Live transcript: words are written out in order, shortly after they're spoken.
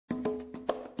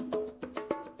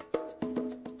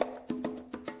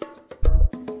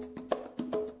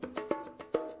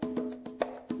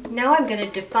Now I'm going to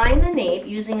define the nape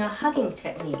using a hugging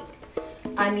technique.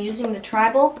 I'm using the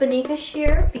tribal Bonika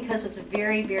shear because it's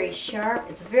very, very sharp,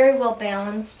 it's very well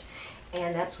balanced,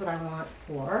 and that's what I want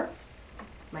for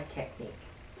my technique.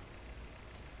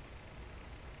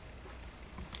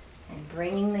 And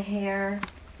bringing the hair,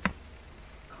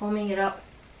 combing it up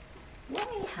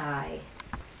way high,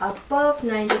 above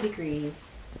 90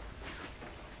 degrees.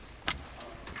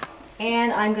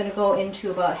 And I'm going to go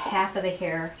into about half of the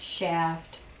hair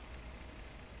shaft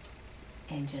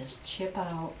and just chip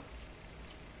out.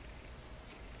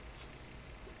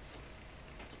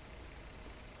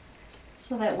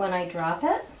 So that when I drop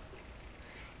it,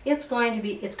 it's going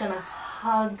to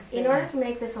hug. In order to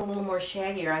make this a little more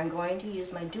shaggier, I'm going to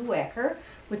use my DoWhacker,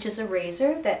 which is a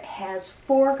razor that has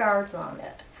 4 guards on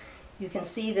it. You can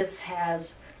see this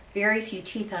has very few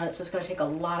teeth on it, so it's going to take a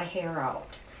lot of hair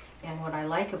out. And what I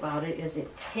like about it is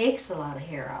it takes a lot of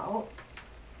hair out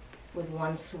with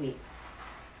one sweep.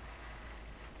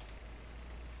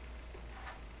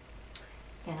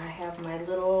 And I have my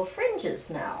little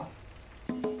fringes now.